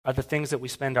are the things that we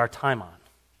spend our time on.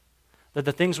 They're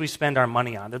the things we spend our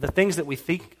money on. They're the things that we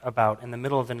think about in the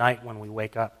middle of the night when we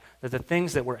wake up. They're the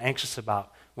things that we're anxious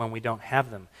about when we don't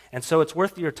have them. And so it's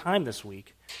worth your time this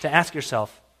week to ask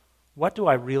yourself, what do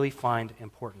I really find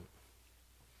important?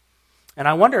 And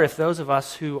I wonder if those of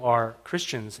us who are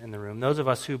Christians in the room, those of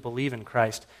us who believe in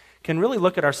Christ, can really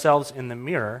look at ourselves in the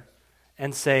mirror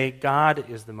and say, God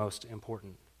is the most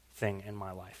important thing in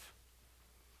my life.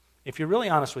 If you're really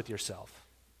honest with yourself,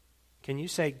 can you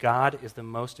say, God is the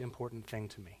most important thing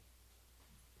to me?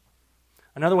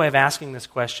 Another way of asking this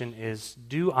question is,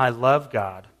 do I love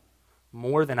God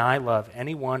more than I love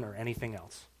anyone or anything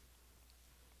else?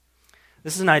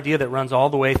 This is an idea that runs all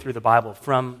the way through the Bible,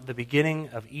 from the beginning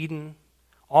of Eden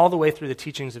all the way through the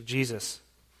teachings of Jesus.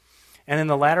 And in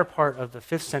the latter part of the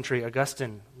 5th century,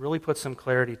 Augustine really put some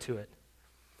clarity to it.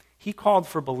 He called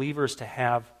for believers to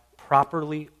have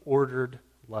properly ordered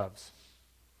loves.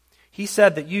 He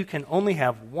said that you can only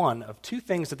have one of two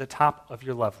things at the top of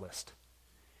your love list.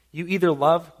 You either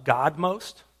love God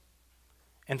most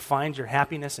and find your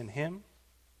happiness in Him,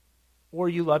 or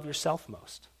you love yourself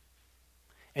most.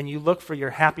 And you look for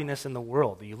your happiness in the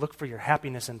world. You look for your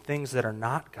happiness in things that are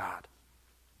not God.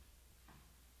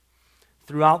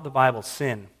 Throughout the Bible,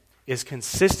 sin is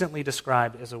consistently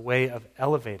described as a way of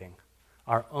elevating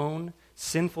our own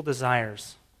sinful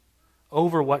desires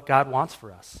over what God wants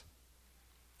for us.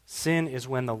 Sin is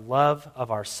when the love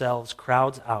of ourselves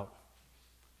crowds out,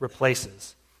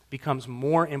 replaces, becomes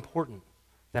more important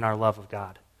than our love of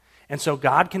God. And so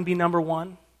God can be number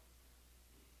one,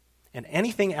 and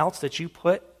anything else that you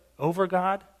put over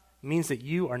God means that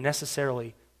you are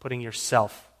necessarily putting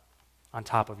yourself on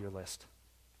top of your list.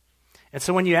 And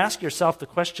so when you ask yourself the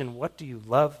question, what do you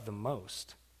love the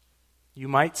most? You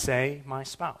might say, my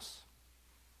spouse.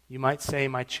 You might say,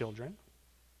 my children.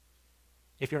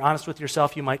 If you're honest with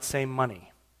yourself, you might say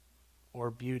money or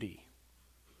beauty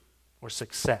or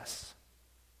success.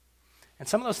 And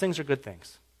some of those things are good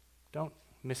things. Don't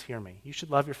mishear me. You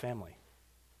should love your family.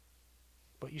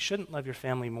 But you shouldn't love your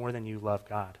family more than you love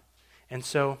God. And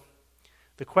so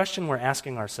the question we're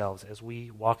asking ourselves as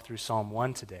we walk through Psalm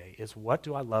 1 today is, what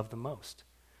do I love the most?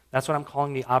 That's what I'm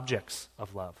calling the objects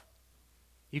of love.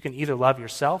 You can either love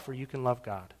yourself or you can love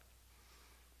God.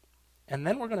 And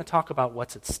then we're going to talk about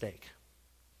what's at stake.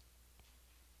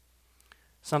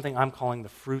 Something I'm calling the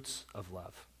fruits of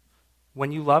love.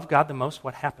 When you love God the most,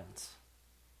 what happens?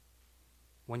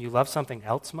 When you love something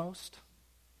else most,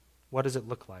 what does it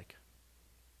look like?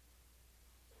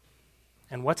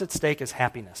 And what's at stake is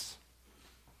happiness.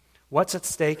 What's at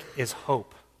stake is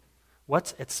hope.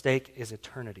 What's at stake is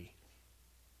eternity.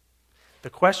 The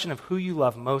question of who you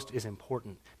love most is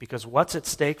important because what's at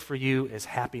stake for you is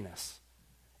happiness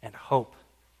and hope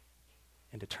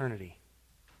and eternity.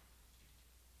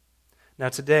 Now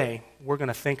today, we're going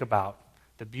to think about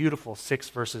the beautiful 6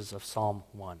 verses of Psalm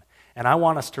 1. And I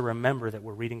want us to remember that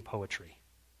we're reading poetry.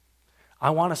 I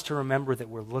want us to remember that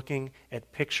we're looking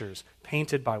at pictures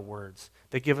painted by words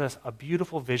that give us a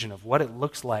beautiful vision of what it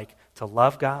looks like to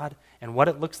love God and what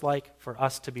it looks like for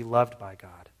us to be loved by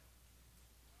God.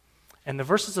 And the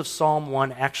verses of Psalm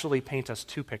 1 actually paint us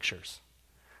two pictures,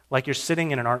 like you're sitting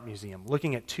in an art museum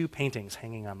looking at two paintings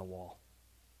hanging on the wall.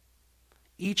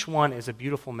 Each one is a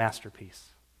beautiful masterpiece,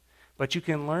 but you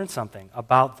can learn something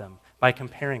about them by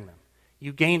comparing them.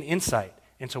 You gain insight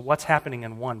into what's happening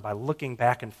in one by looking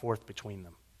back and forth between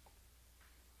them.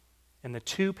 And the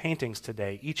two paintings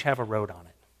today each have a road on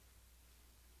it.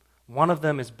 One of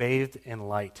them is bathed in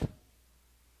light.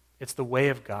 It's the way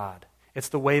of God. It's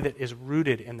the way that is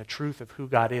rooted in the truth of who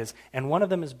God is. And one of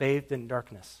them is bathed in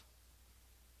darkness.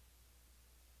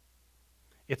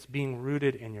 It's being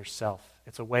rooted in yourself.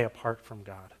 It's a way apart from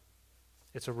God.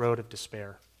 It's a road of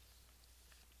despair.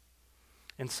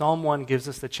 And Psalm 1 gives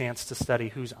us the chance to study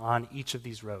who's on each of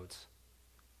these roads,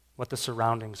 what the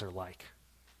surroundings are like,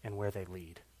 and where they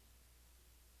lead.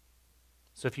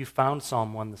 So if you found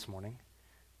Psalm 1 this morning,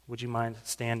 would you mind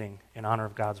standing in honor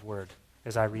of God's word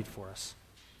as I read for us?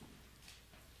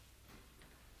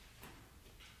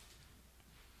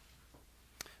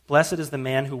 Blessed is the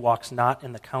man who walks not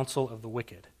in the counsel of the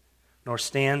wicked, nor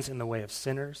stands in the way of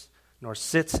sinners, nor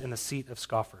sits in the seat of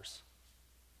scoffers.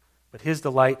 But his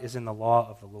delight is in the law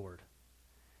of the Lord,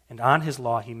 and on his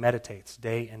law he meditates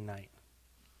day and night.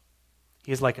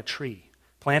 He is like a tree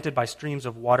planted by streams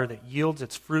of water that yields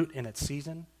its fruit in its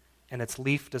season, and its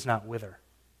leaf does not wither.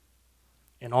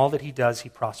 In all that he does, he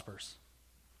prospers.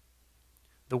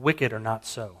 The wicked are not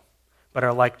so, but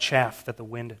are like chaff that the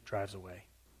wind drives away.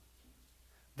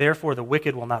 Therefore the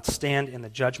wicked will not stand in the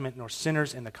judgment, nor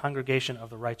sinners in the congregation of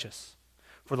the righteous.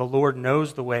 For the Lord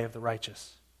knows the way of the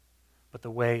righteous, but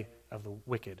the way of the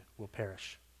wicked will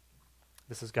perish.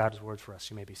 This is God's word for us.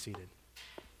 You may be seated.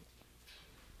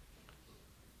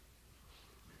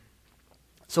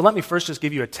 So let me first just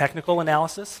give you a technical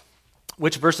analysis.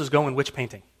 Which verses go in which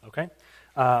painting, okay?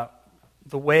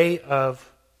 The way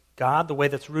of God, the way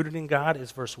that's rooted in God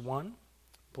is verse 1.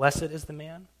 Blessed is the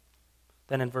man.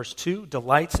 Then in verse 2,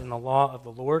 delights in the law of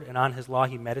the Lord, and on his law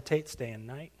he meditates day and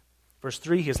night. Verse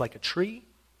 3, he is like a tree,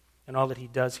 and all that he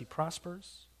does he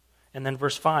prospers. And then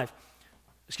verse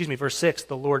 6,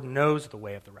 the Lord knows the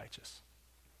way of the righteous.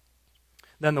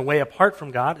 Then the way apart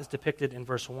from God is depicted in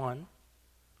verse 1,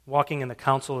 walking in the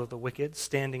counsel of the wicked,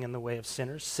 standing in the way of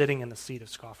sinners, sitting in the seat of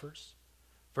scoffers.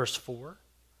 Verse 4,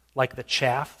 like the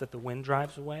chaff that the wind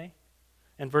drives away.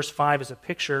 And verse 5 is a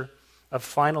picture of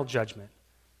final judgment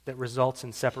that results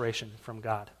in separation from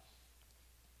God.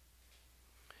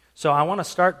 So I want to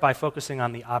start by focusing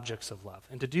on the objects of love.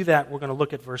 And to do that, we're going to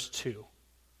look at verse 2.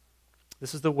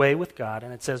 This is the way with God,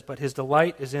 and it says, but his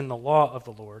delight is in the law of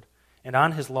the Lord, and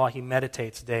on his law he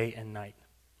meditates day and night.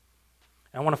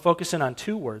 And I want to focus in on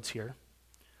two words here.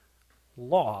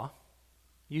 Law,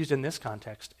 used in this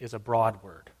context, is a broad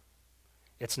word.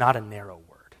 It's not a narrow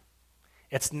word.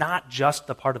 It's not just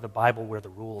the part of the Bible where the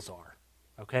rules are,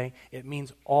 okay? It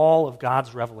means all of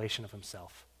God's revelation of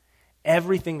himself.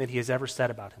 Everything that he has ever said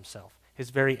about himself,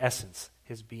 his very essence,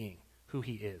 his being, who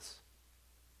he is.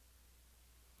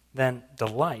 Then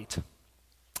delight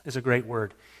is a great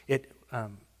word. It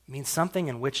means something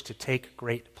in which to take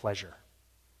great pleasure.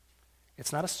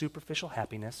 It's not a superficial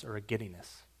happiness or a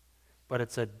giddiness, but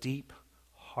it's a deep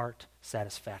heart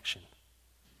satisfaction.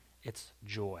 It's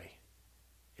joy.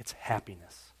 It's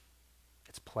happiness.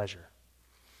 It's pleasure.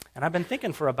 And I've been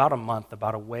thinking for about a month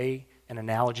about an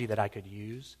analogy that I could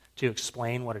use to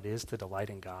explain what it is to delight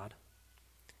in God.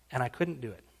 And I couldn't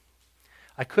do it.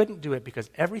 I couldn't do it because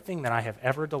everything that I have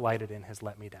ever delighted in has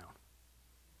let me down.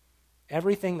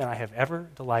 Everything that I have ever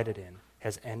delighted in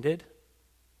has ended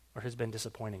or has been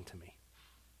disappointing to me.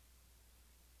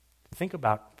 Think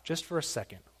about, just for a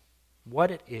second,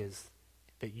 what it is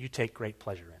that you take great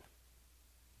pleasure in.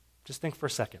 Just think for a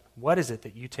second. What is it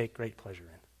that you take great pleasure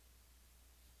in?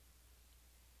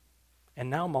 And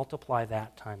now multiply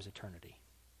that times eternity.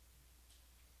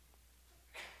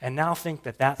 And now think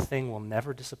that that thing will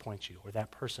never disappoint you, or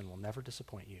that person will never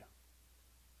disappoint you.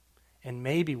 And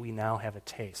maybe we now have a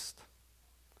taste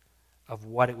of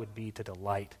what it would be to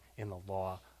delight in the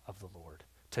law of the Lord,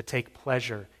 to take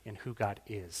pleasure in who God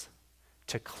is,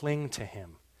 to cling to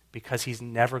him because he's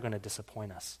never going to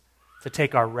disappoint us, to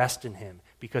take our rest in him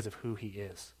because of who he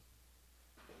is.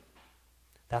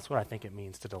 That's what I think it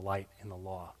means to delight in the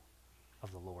law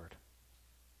of the Lord.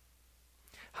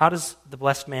 How does the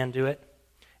blessed man do it?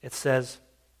 It says,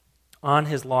 on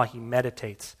his law he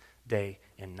meditates day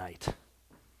and night.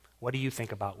 What do you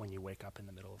think about when you wake up in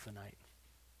the middle of the night?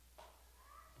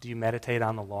 Do you meditate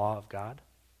on the law of God?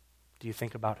 Do you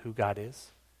think about who God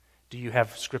is? Do you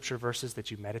have scripture verses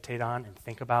that you meditate on and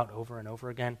think about over and over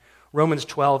again? Romans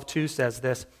 12:2 says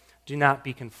this, do not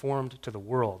be conformed to the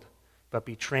world, but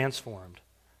be transformed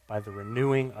by the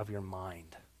renewing of your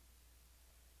mind.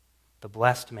 The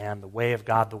blessed man, the way of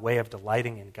God, the way of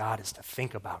delighting in God is to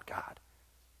think about God.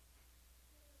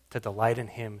 To delight in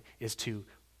him is to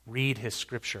read his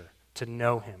scripture, to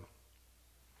know him.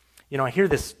 You know, I hear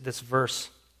this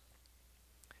verse,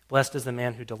 blessed is the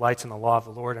man who delights in the law of the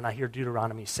Lord, and I hear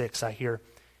Deuteronomy 6. I hear,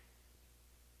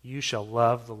 you shall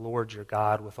love the Lord your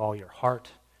God with all your heart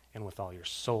and with all your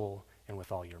soul and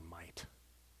with all your might.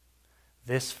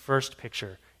 This first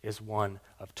picture is one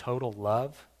of total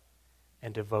love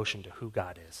and devotion to who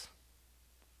God is.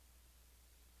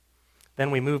 Then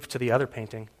we move to the other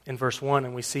painting in verse 1,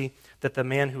 and we see that the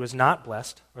man who is not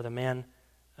blessed, or the man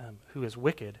who is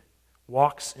wicked,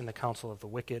 walks in the counsel of the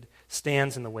wicked,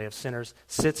 stands in the way of sinners,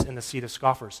 sits in the seat of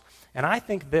scoffers. And I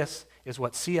think this is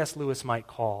what C.S. Lewis might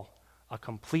call a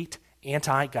complete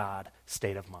anti-God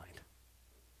state of mind.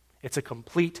 It's a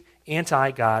complete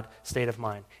anti-God state of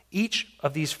mind. Each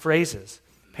of these phrases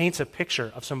paints a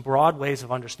picture of some broad ways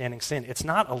of understanding sin. It's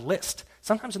not a list.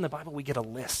 Sometimes in the Bible we get a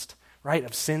list, right,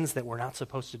 of sins that we're not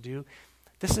supposed to do.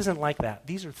 This isn't like that.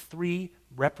 These are three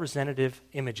representative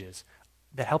images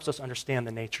that helps us understand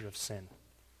the nature of sin.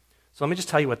 So let me just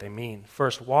tell you what they mean.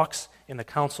 First, walks in the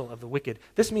counsel of the wicked.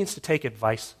 This means to take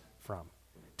advice from,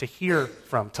 to hear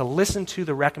from, to listen to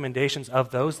the recommendations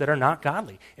of those that are not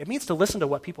godly. It means to listen to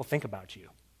what people think about you.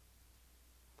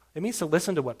 It means to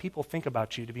listen to what people think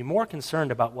about you, to be more concerned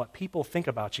about what people think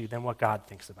about you than what God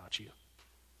thinks about you.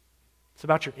 It's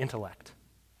about your intellect.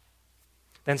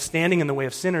 Then standing in the way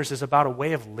of sinners is about a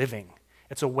way of living.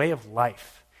 It's a way of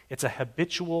life. It's a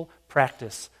habitual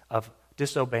practice of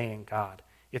disobeying God.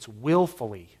 It's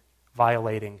willfully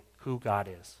violating who God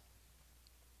is.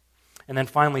 And then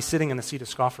finally, sitting in the seat of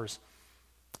scoffers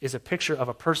is a picture of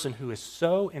a person who is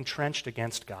so entrenched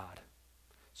against God,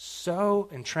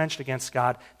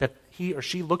 that he or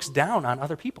she looks down on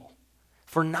other people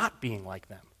for not being like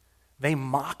them. They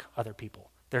mock other people.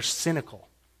 They're cynical.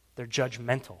 They're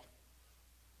judgmental.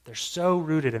 They're so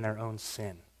rooted in their own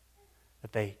sin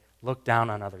that they look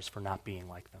down on others for not being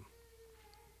like them.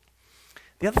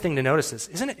 The other thing to notice is,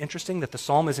 isn't it interesting that the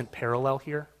psalm isn't parallel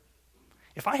here?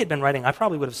 If I had been writing, I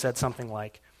probably would have said something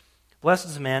like, "Blessed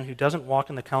is the man who doesn't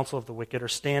walk in the counsel of the wicked or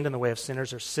stand in the way of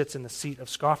sinners or sits in the seat of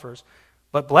scoffers,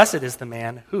 but blessed is the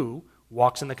man who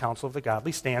walks in the counsel of the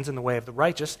godly, stands in the way of the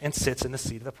righteous, and sits in the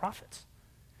seat of the prophets."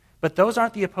 But those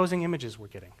aren't the opposing images we're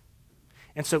getting.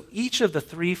 And so each of the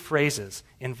three phrases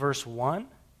in verse 1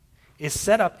 is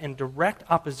set up in direct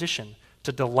opposition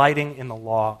to delighting in the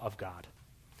law of God.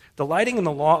 Delighting in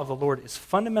the law of the Lord is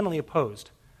fundamentally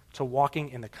opposed to walking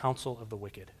in the counsel of the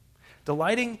wicked.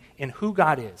 Delighting in who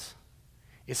God is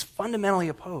fundamentally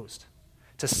opposed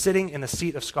to sitting in the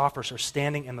seat of scoffers or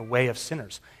standing in the way of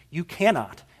sinners. You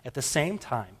cannot, at the same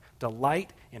time,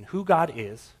 delight in who God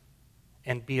is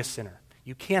and be a sinner.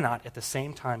 You cannot, at the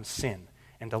same time, sin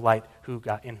and delight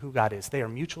in who God is. They are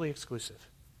mutually exclusive.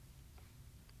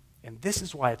 And this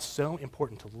is why it's so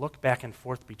important to look back and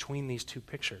forth between these two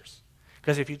pictures.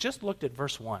 Because if you just looked at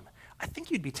verse 1, I think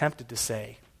you'd be tempted to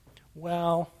say,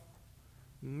 well,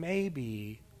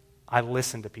 maybe I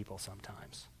listen to people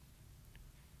sometimes.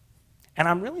 And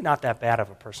I'm really not that bad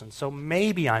of a person, so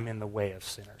maybe I'm in the way of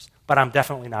sinners. But I'm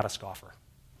definitely not a scoffer.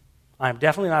 I'm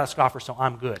definitely not a scoffer, so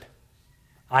I'm good.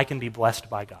 I can be blessed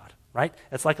by God, right?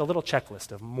 It's like a little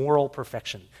checklist of moral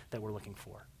perfection that we're looking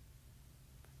for.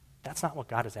 That's not what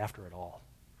God is after at all.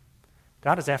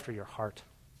 God is after your heart.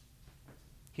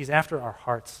 He's after our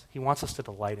hearts. He wants us to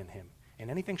delight in him. And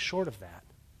anything short of that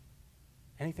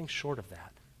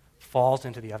falls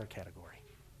into the other category.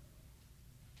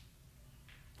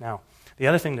 Now, the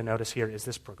other thing to notice here is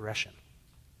this progression.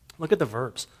 Look at the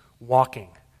verbs: walking,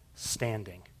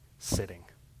 standing, sitting.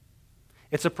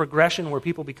 It's a progression where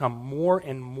people become more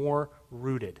and more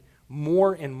rooted,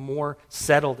 more and more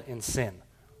settled in sin,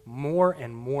 more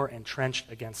and more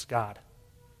entrenched against God.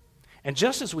 And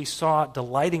just as we saw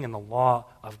delighting in the law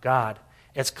of God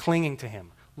as clinging to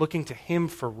him, looking to him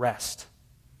for rest,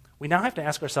 we now have to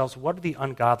ask ourselves, what are the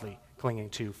ungodly clinging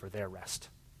to for their rest?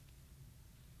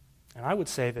 And I would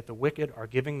say that the wicked are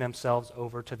giving themselves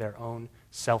over to their own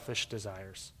selfish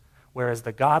desires, whereas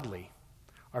the godly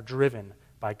are driven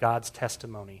by God's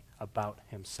testimony about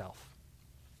himself.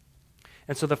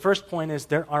 And so the first point is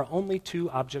there are only two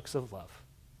objects of love.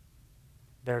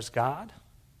 There's God,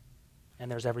 and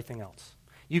there's everything else.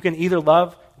 You can either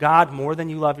love God more than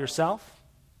you love yourself,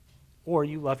 or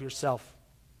you love yourself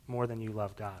more than you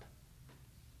love God.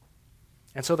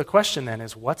 And so the question then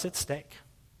is, what's at stake?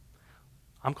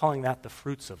 I'm calling that the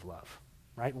fruits of love,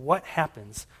 right? What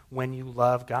happens when you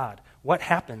love God? What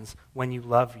happens when you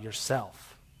love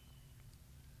yourself?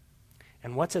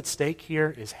 And what's at stake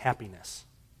here is happiness.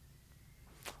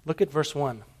 Look at verse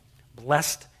 1.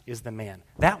 Blessed is the man.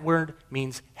 That word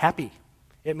means happy.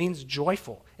 It means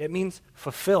joyful. It means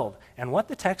fulfilled. And what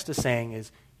the text is saying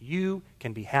is, you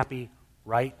can be happy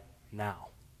right now.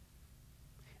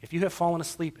 If you have fallen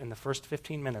asleep in the first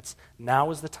 15 minutes,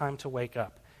 now is the time to wake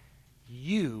up.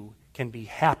 You can be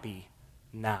happy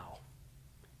now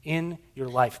in your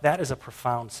life. That is a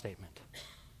profound statement.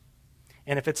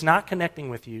 And if it's not connecting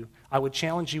with you, I would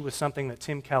challenge you with something that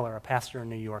Tim Keller, a pastor in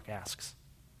New York, asks.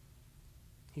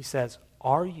 He says,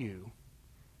 are you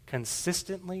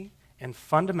consistently and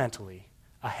fundamentally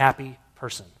a happy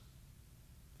person?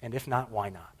 And if not, why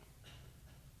not?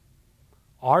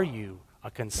 Are you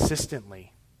a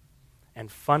consistently and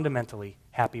fundamentally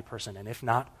happy person? And if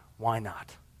not, why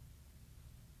not?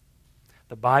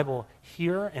 The Bible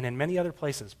here and in many other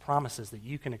places promises that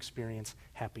you can experience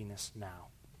happiness now.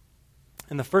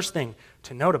 And the first thing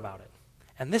to note about it,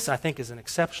 and this I think is an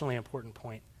exceptionally important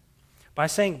point, by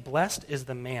saying blessed is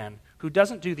the man who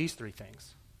doesn't do these three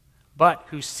things, but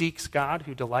who seeks God,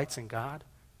 who delights in God,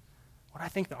 what I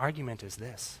think the argument is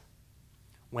this: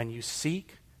 when you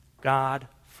seek God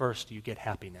first, you get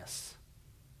happiness.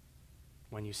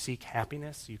 When you seek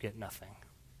happiness, you get nothing.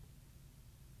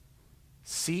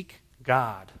 Seek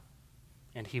God,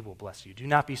 and he will bless you. Do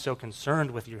not be so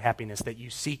concerned with your happiness that you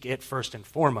seek it first and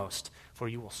foremost, for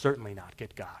you will certainly not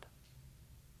get God.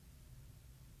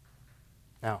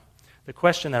 Now, the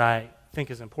question that I think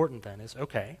is important then is,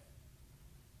 okay,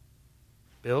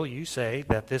 Bill, you say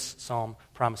that this psalm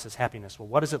promises happiness. Well,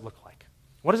 what does it look like?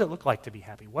 What does it look like to be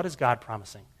happy? What is God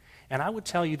promising? And I would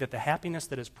tell you that the happiness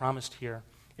that is promised here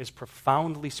is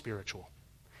profoundly spiritual.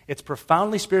 It's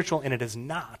profoundly spiritual, and it is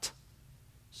not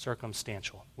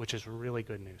circumstantial, which is really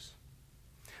good news.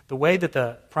 The way that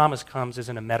the promise comes is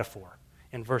in a metaphor.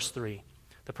 In verse 3,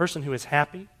 the person who is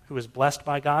happy, who is blessed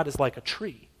by God, is like a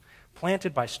tree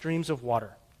planted by streams of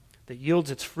water that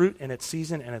yields its fruit in its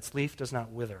season, and its leaf does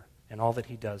not wither. And all that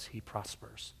he does, he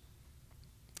prospers.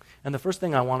 And the first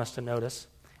thing I want us to notice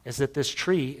is that this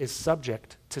tree is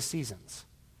subject to seasons.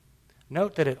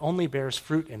 Note that it only bears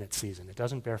fruit in its season. It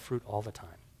doesn't bear fruit all the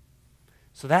time.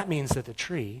 So that means that the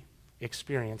tree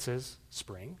experiences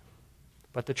spring,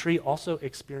 but the tree also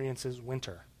experiences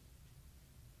winter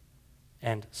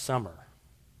and summer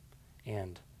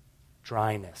and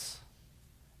dryness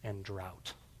and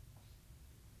drought.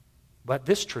 But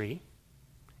this tree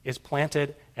is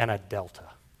planted in a delta.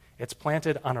 It's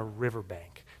planted on a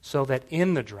riverbank so that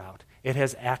in the drought it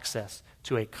has access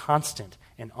to a constant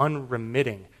and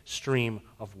unremitting stream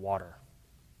of water.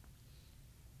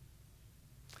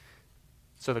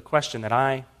 So the question that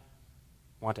I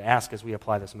want to ask as we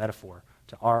apply this metaphor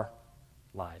to our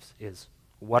lives is,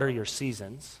 what are your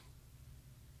seasons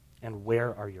and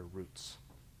where are your roots?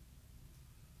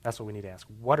 That's what we need to ask.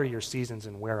 What are your seasons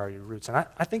and where are your roots? And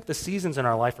I think the seasons in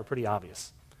our life are pretty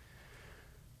obvious.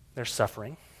 There's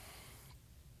suffering.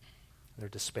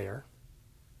 There's despair.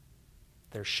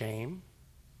 There's shame.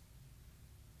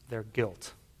 There's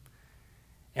guilt.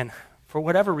 And for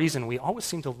whatever reason, we always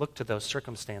seem to look to those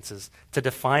circumstances to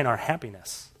define our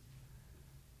happiness.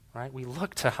 Right? We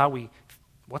look to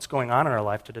what's going on in our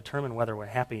life to determine whether we're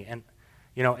happy. And,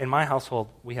 in my household,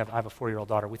 I have a 4-year-old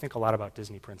daughter. We think a lot about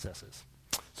Disney princesses.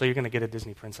 So you're going to get a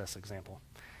Disney princess example.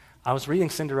 I was reading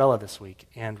Cinderella this week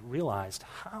and realized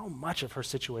how much of her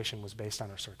situation was based on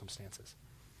her circumstances.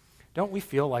 Don't we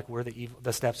feel like we're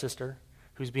the stepsister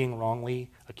who's being wrongly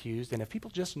accused? And if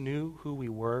people just knew who we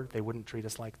were, they wouldn't treat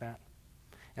us like that.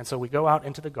 And so we go out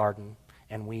into the garden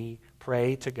and we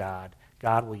pray to God,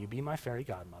 God, will you be my fairy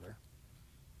godmother?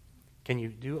 Can you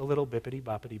do a little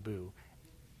bippity-boppity-boo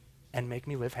and make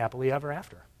me live happily ever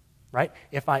after? Right?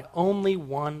 If I only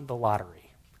won the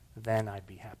lottery, then I'd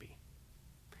be happy.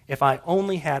 If I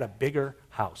only had a bigger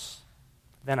house,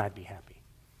 then I'd be happy.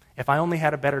 If I only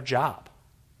had a better job,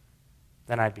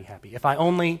 then I'd be happy. If I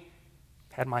only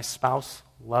had my spouse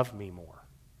love me more,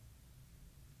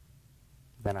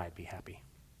 then I'd be happy.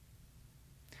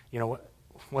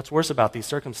 What's worse about these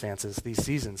circumstances, these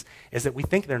seasons, is that we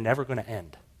think they're never going to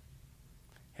end.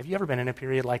 Have you ever been in a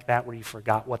period like that where you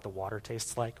forgot what the water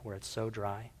tastes like, where it's so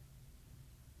dry?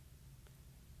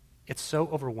 It's so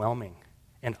overwhelming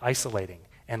and isolating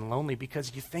and lonely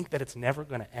because you think that it's never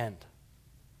going to end.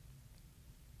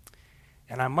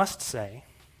 And I must say,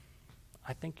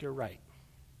 I think you're right.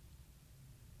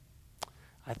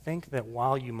 I think that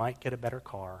while you might get a better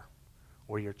car,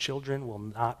 or your children will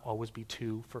not always be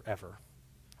 2 forever,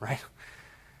 right?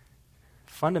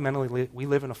 Fundamentally, we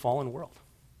live in a fallen world.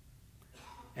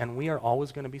 And we are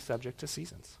always going to be subject to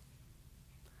seasons.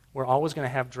 We're always going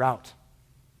to have drought.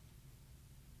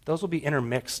 Those will be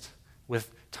intermixed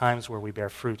with times where we bear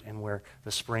fruit and where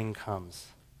the spring comes,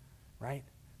 right?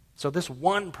 So this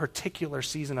one particular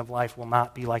season of life will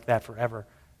not be like that forever,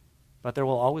 but there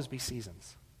will always be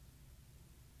seasons.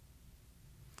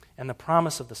 And the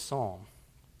promise of the psalm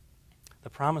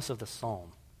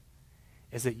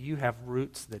is that you have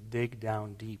roots that dig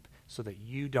down deep so that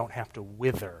you don't have to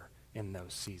wither in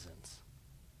those seasons.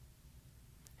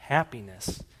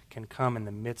 Happiness can come in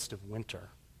the midst of winter.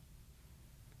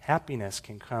 Happiness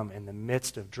can come in the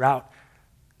midst of drought,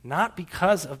 not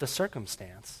because of the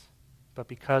circumstance, but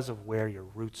because of where your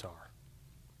roots are.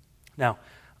 Now,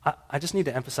 I just need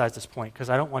to emphasize this point because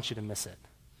I don't want you to miss it.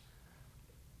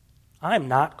 I'm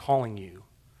not calling you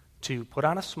to put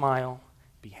on a smile,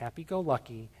 be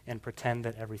happy-go-lucky, and pretend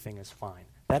that everything is fine.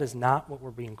 That is not what we're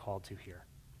being called to here.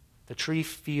 The tree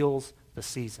feels the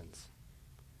seasons.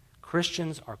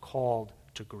 Christians are called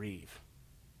to grieve.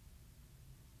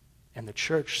 And the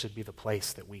church should be the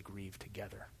place that we grieve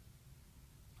together.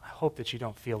 I hope that you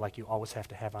don't feel like you always have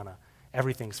to have on a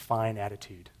everything's fine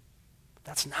attitude. But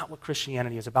that's not what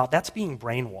Christianity is about. That's being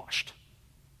brainwashed.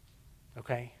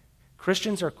 Okay?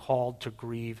 Christians are called to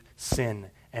grieve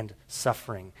sin and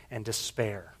suffering and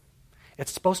despair.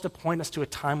 It's supposed to point us to a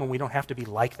time when we don't have to be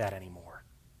like that anymore.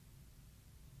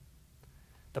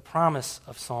 The promise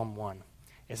of Psalm 1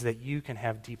 is that you can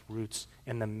have deep roots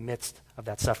in the midst of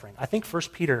that suffering. I think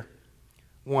 1 Peter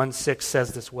 1:6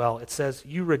 says this well. It says,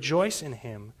 "You rejoice in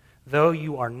him, though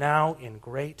you are now in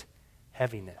great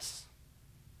heaviness."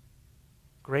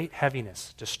 Great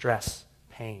heaviness, distress,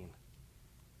 pain.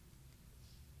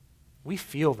 We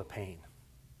feel the pain.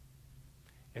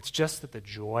 It's just that the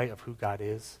joy of who God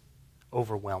is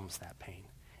overwhelms that pain.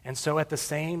 And so at the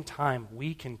same time,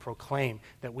 we can proclaim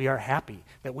that we are happy,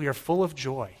 that we are full of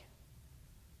joy,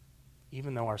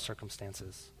 even though our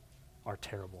circumstances are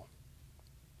terrible.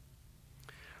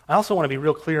 I also want to be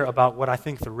real clear about what I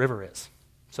think the river is.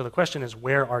 So the question is,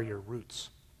 where are your roots,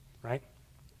 right?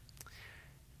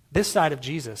 This side of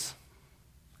Jesus,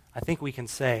 I think we can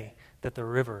say that the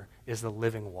river is the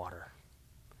living water.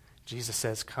 Jesus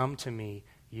says, "Come to me,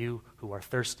 you who are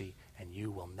thirsty, and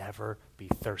you will never be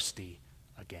thirsty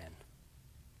again."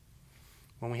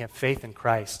 When we have faith in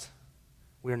Christ,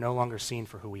 we are no longer seen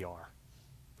for who we are.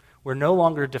 We're no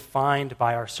longer defined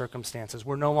by our circumstances.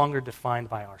 We're no longer defined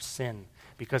by our sin,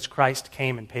 because Christ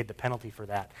came and paid the penalty for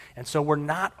that. And so we're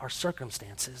not our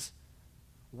circumstances.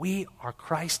 We are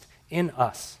Christ in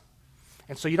us.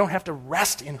 And so you don't have to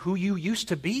rest in who you used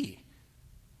to be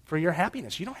for your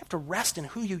happiness. You don't have to rest in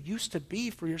who you used to be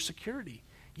for your security.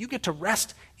 You get to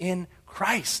rest in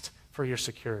Christ for your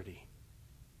security.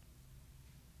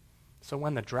 So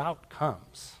when the drought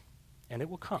comes, and it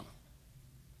will come,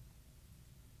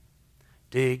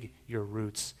 dig your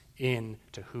roots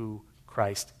into who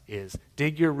Christ is.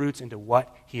 Dig your roots into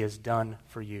what he has done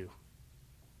for you,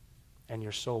 and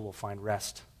your soul will find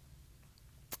rest.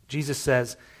 Jesus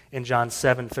says in John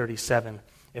 7:37,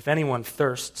 "If anyone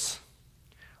thirsts,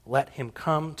 let him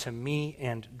come to me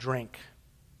and drink.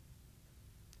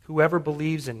 Whoever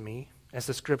believes in me, as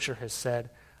the scripture has said,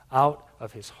 out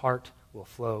of his heart will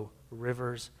flow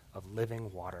rivers of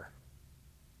living water."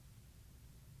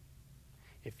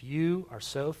 If you are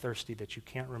so thirsty that you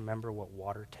can't remember what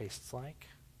water tastes like,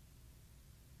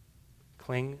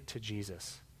 cling to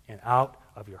Jesus, and out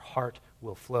of your heart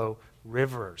will flow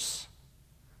rivers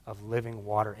of living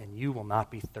water, and you will not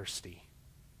be thirsty.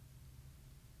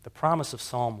 The promise of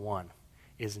Psalm 1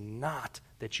 is not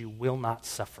that you will not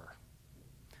suffer.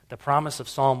 The promise of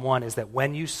Psalm 1 is that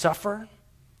when you suffer,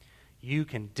 you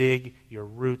can dig your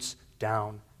roots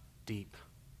down deep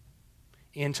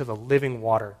into the living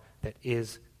water that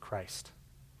is Christ.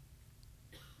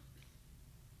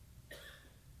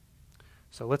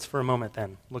 So let's for a moment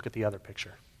then look at the other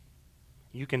picture.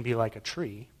 You can be like a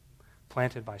tree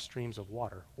planted by streams of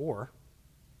water, or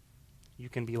you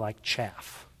can be like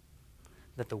chaff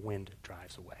that the wind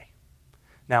drives away.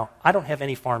 Now, I don't have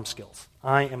any farm skills.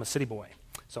 I am a city boy,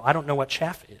 so I don't know what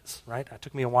chaff is, right? It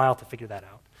took me a while to figure that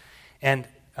out. And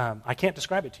I can't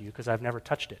describe it to you because I've never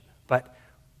touched it. But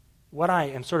what I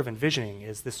am sort of envisioning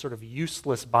is this sort of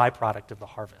useless byproduct of the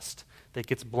harvest that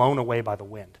gets blown away by the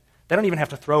wind. They don't even have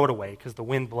to throw it away because the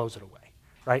wind blows it away,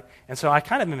 right? And so I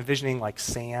kind of am envisioning like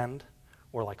sand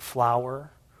or like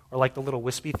flour or like the little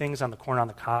wispy things on the corn on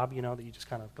the cob, you know, that you just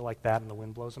kind of go like that and the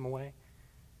wind blows them away.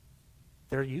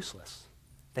 They're useless.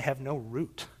 They have no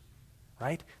root,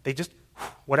 right? They just,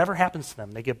 whatever happens to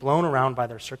them, they get blown around by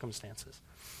their circumstances.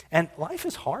 And life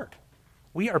is hard.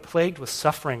 We are plagued with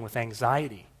suffering, with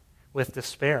anxiety, with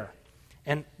despair.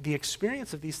 And the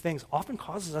experience of these things often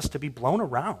causes us to be blown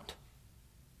around,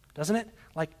 doesn't it?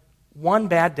 Like one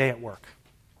bad day at work,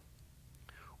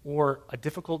 or a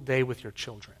difficult day with your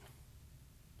children,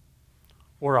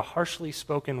 or a harshly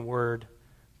spoken word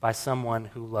by someone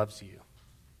who loves you.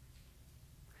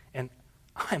 And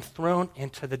I am thrown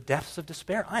into the depths of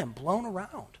despair. I am blown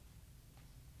around.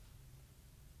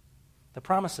 The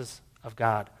promises of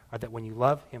God are that when you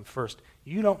love him first,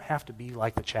 you don't have to be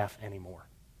like the chaff anymore.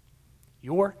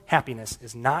 Your happiness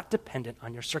is not dependent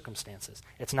on your circumstances.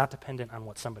 It's not dependent on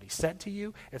what somebody said to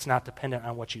you. It's not dependent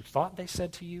on what you thought they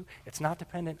said to you. It's not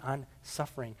dependent on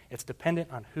suffering. It's dependent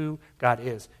on who God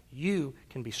is. You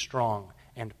can be strong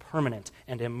and permanent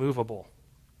and immovable.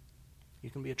 You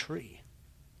can be a tree.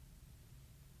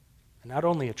 And not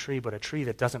only a tree, but a tree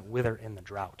that doesn't wither in the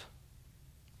drought.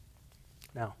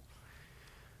 Now,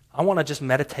 I want to just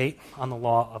meditate on the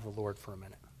law of the Lord for a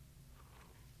minute.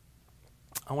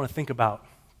 I want to think about,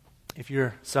 if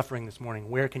you're suffering this morning,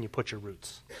 where can you put your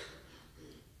roots?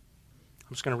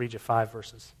 I'm just going to read you 5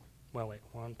 verses. Well, wait,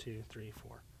 1, 2, 3,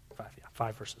 4, 5. Yeah,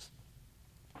 5 verses.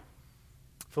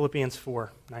 Philippians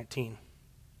 4:19.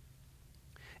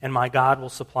 "And my God will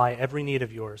supply every need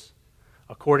of yours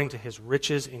according to his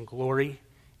riches in glory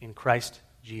in Christ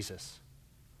Jesus."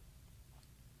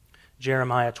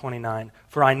 Jeremiah 29,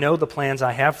 "For I know the plans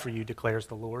I have for you, declares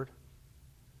the Lord,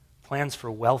 plans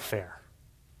for welfare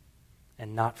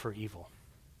and not for evil,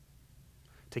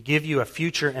 to give you a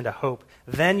future and a hope.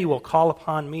 Then you will call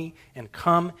upon me and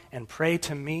come and pray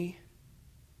to me,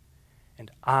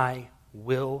 and I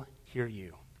will hear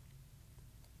you."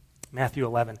 Matthew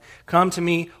 11, "Come to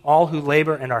me, all who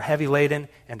labor and are heavy laden,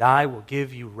 and I will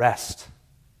give you rest.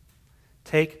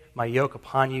 Take my yoke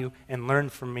upon you and learn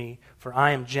from me, for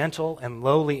I am gentle and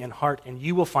lowly in heart, and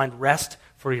you will find rest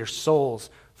for your souls.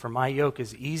 For my yoke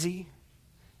is easy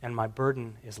and my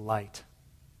burden is light.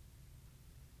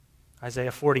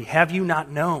 Isaiah 40, have you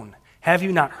not known? Have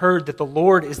you not heard that the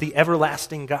Lord is the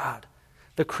everlasting God,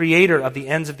 the creator of the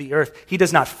ends of the earth? He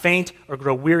does not faint or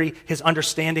grow weary. His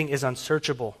understanding is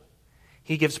unsearchable.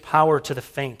 He gives power to the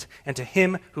faint, and to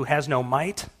him who has no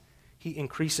might, he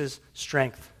increases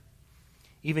strength.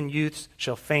 Even youths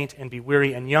shall faint and be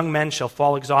weary, and young men shall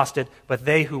fall exhausted, but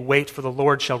they who wait for the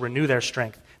Lord shall renew their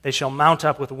strength. They shall mount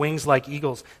up with wings like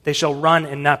eagles. They shall run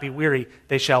and not be weary.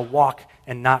 They shall walk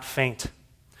and not faint.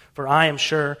 For I am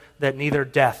sure that neither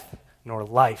death, nor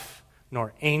life,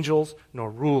 nor angels, nor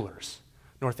rulers,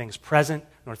 nor things present,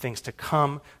 nor things to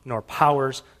come, nor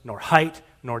powers, nor height,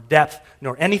 nor depth,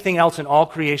 nor anything else in all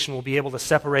creation will be able to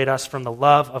separate us from the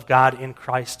love of God in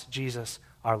Christ Jesus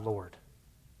our Lord.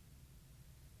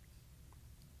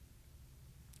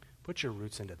 Put your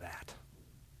roots into that.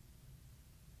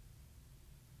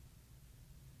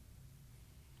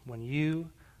 When you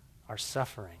are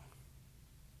suffering,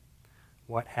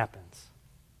 what happens?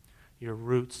 Your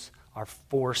roots are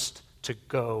forced to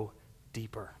go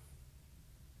deeper.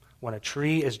 When a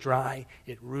tree is dry,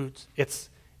 its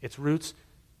roots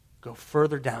go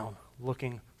further down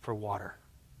looking for water.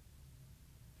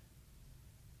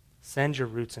 Send your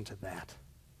roots into that,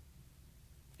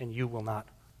 and you will not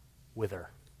wither.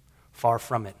 Far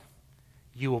from it.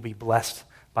 You will be blessed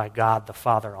by God the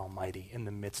Father Almighty in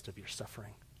the midst of your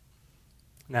suffering.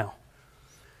 Now,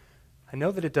 I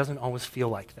know that it doesn't always feel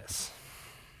like this.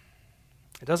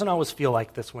 It doesn't always feel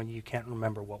like this when you can't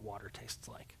remember what water tastes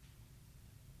like.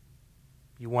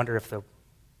 You wonder if the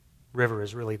river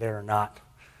is really there or not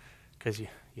because you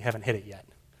haven't hit it yet.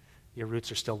 Your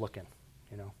roots are still looking,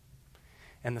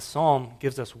 And the psalm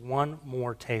gives us one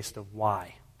more taste of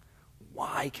why.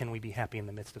 Why can we be happy in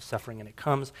the midst of suffering? And it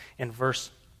comes in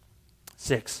verse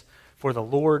 6. For the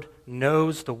Lord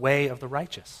knows the way of the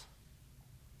righteous.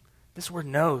 This word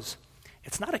knows,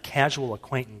 it's not a casual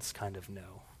acquaintance kind of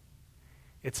know.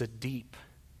 It's a deep,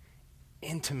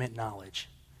 intimate knowledge.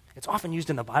 It's often used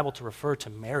in the Bible to refer to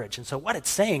marriage. And so what it's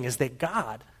saying is that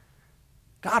God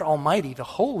Almighty, the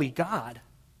holy God,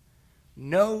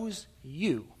 knows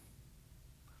you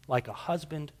like a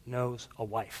husband knows a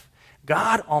wife.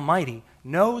 God Almighty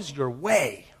knows your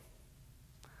way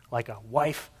like a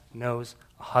wife knows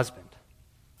a husband.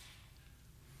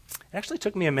 It actually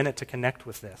took me a minute to connect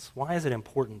with this. Why is it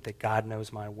important that God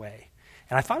knows my way?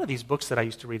 And I thought of these books that I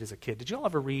used to read as a kid. Did you all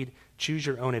ever read Choose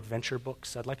Your Own Adventure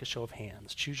books? I'd like a show of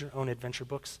hands. Choose Your Own Adventure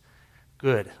books?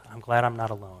 Good. I'm glad I'm not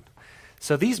alone.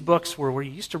 So these books were where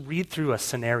you used to read through a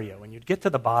scenario, and you'd get to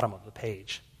the bottom of the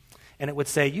page. And it would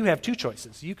say, you have two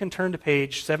choices. You can turn to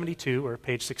page 72 or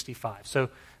page 65. So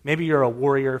maybe you're a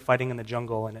warrior fighting in the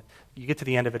jungle, and you get to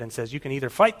the end of it and says, you can either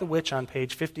fight the witch on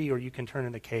page 50 or you can turn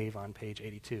in the cave on page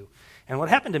 82. And what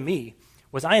happened to me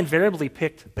was I invariably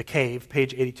picked the cave,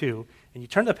 page 82, and you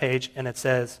turn the page and it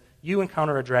says, you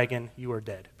encounter a dragon, you are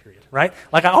dead, period. Right?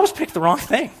 Like I always picked the wrong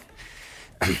thing.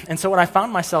 And so what I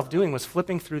found myself doing was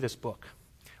flipping through this book,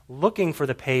 looking for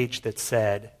the page that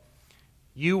said,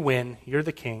 you win, you're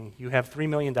the king, you have $3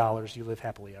 million, you live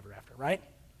happily ever after, right?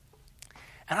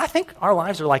 And I think our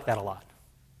lives are like that a lot.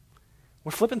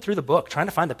 We're flipping through the book, trying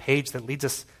to find the page that leads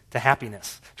us to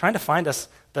happiness, trying to find us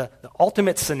the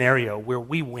ultimate scenario where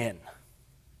we win.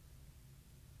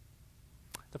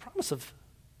 The promise of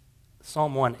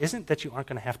Psalm 1 isn't that you aren't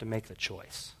going to have to make the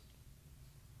choice.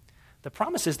 The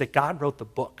promise is that God wrote the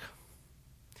book.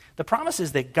 The promise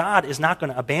is that God is not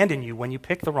going to abandon you when you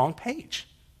pick the wrong page.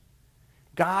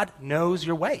 God knows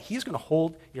your way. He's going to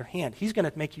hold your hand. He's going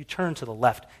to make you turn to the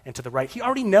left and to the right. He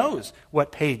already knows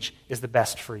what page is the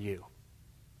best for you.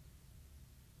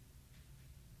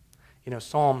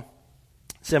 Psalm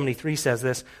 73 says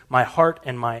this, my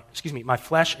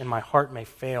flesh and my heart may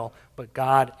fail, but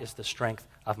God is the strength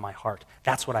of my heart.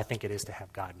 That's what I think it is to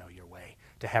have God know your way,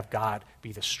 to have God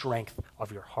be the strength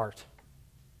of your heart.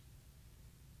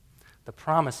 The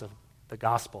promise of the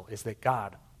gospel is that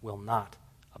God will not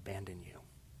abandon you.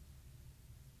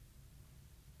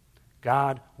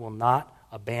 God will not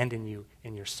abandon you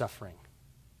in your suffering.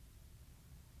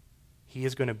 He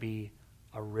is going to be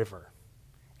a river,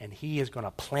 and he is going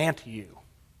to plant you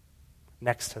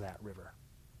next to that river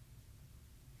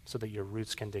so that your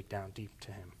roots can dig down deep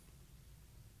to him.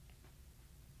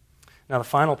 Now, the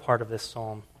final part of this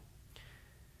psalm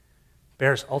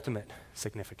bears ultimate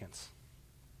significance.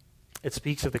 It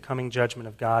speaks of the coming judgment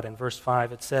of God. In verse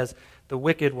 5, it says, the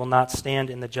wicked will not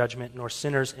stand in the judgment, nor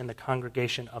sinners in the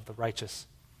congregation of the righteous.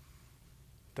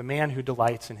 The man who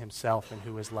delights in himself and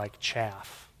who is like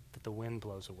chaff that the wind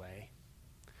blows away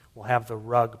will have the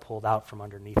rug pulled out from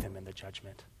underneath him in the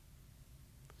judgment.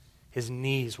 His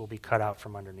knees will be cut out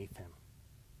from underneath him,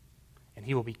 and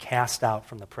he will be cast out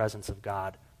from the presence of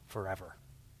God forever.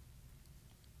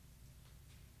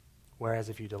 Whereas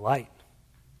if you delight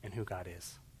in who God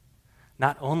is,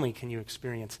 not only can you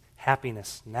experience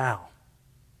happiness now,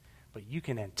 but you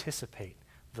can anticipate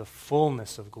the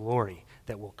fullness of glory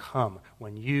that will come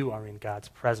when you are in God's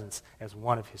presence as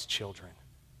one of his children.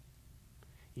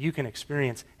 You can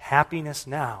experience happiness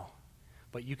now,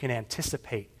 but you can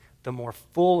anticipate the more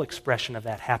full expression of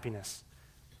that happiness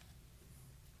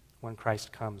when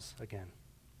Christ comes again.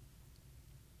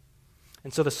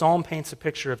 And so the psalm paints a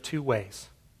picture of two ways.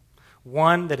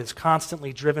 One that is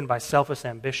constantly driven by selfish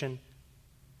ambition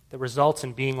that results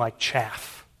in being like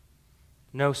chaff.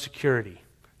 No security,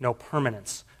 no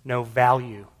permanence, no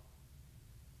value.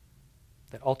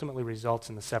 That ultimately results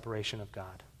in the separation of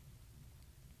God.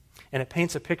 And it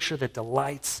paints a picture that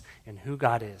delights in who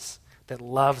God is, that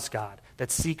loves God,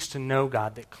 that seeks to know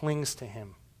God, that clings to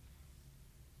him.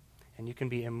 And you can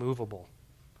be immovable,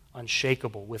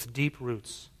 unshakable, with deep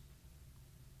roots.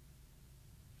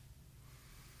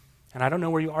 And I don't know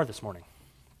where you are this morning.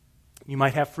 You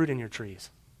might have fruit in your trees,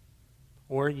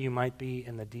 or you might be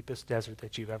in the deepest desert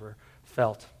that you've ever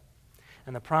felt.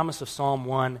 And the promise of Psalm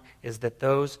 1 is that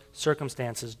those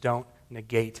circumstances don't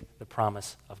negate the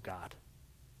promise of God.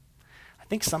 I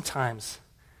think sometimes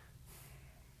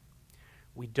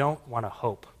we don't want to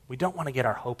hope. We don't want to get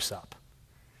our hopes up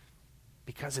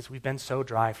because we've been so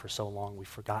dry for so long, we've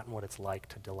forgotten what it's like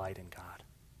to delight in God.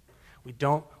 We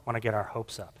don't want to get our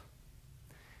hopes up.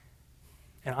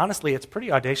 And honestly, it's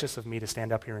pretty audacious of me to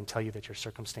stand up here and tell you that your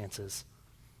circumstances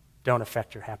don't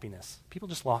affect your happiness. People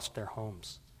just lost their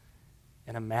homes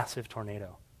in a massive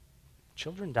tornado.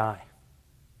 Children die.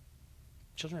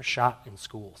 Children are shot in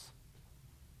schools.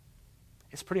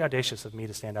 It's pretty audacious of me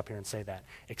to stand up here and say that,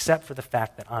 except for the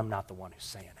fact that I'm not the one who's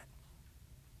saying it.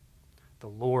 The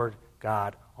Lord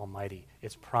God Almighty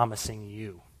is promising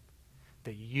you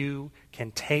that you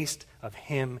can taste of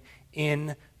him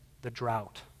in the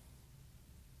drought.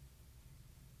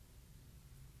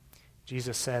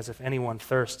 Jesus says, if anyone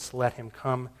thirsts, let him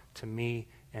come to me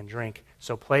and drink.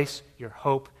 So place your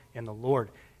hope in the Lord.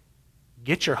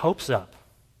 Get your hopes up.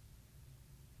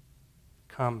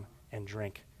 Come and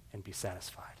drink and be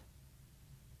satisfied.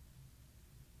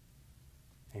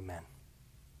 Amen.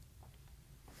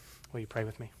 Will you pray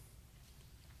with me?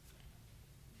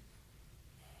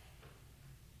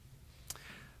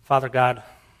 Father God,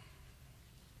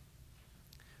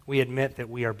 we admit that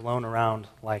we are blown around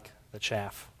like the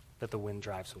chaff that the wind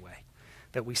drives away,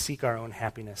 that we seek our own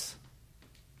happiness,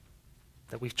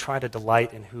 that we try to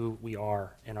delight in who we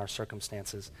are in our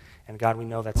circumstances. And God, we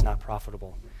know that's not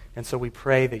profitable. And so we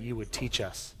pray that you would teach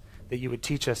us, that you would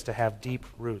teach us to have deep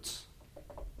roots.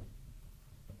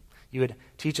 You would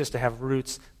teach us to have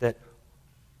roots that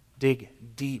dig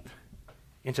deep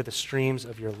into the streams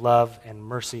of your love and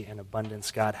mercy and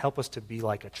abundance. God, help us to be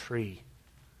like a tree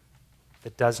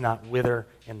that does not wither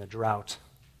in the drought.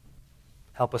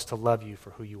 Help us to love you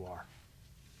for who you are.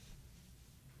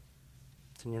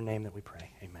 It's in your name that we pray.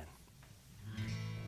 Amen.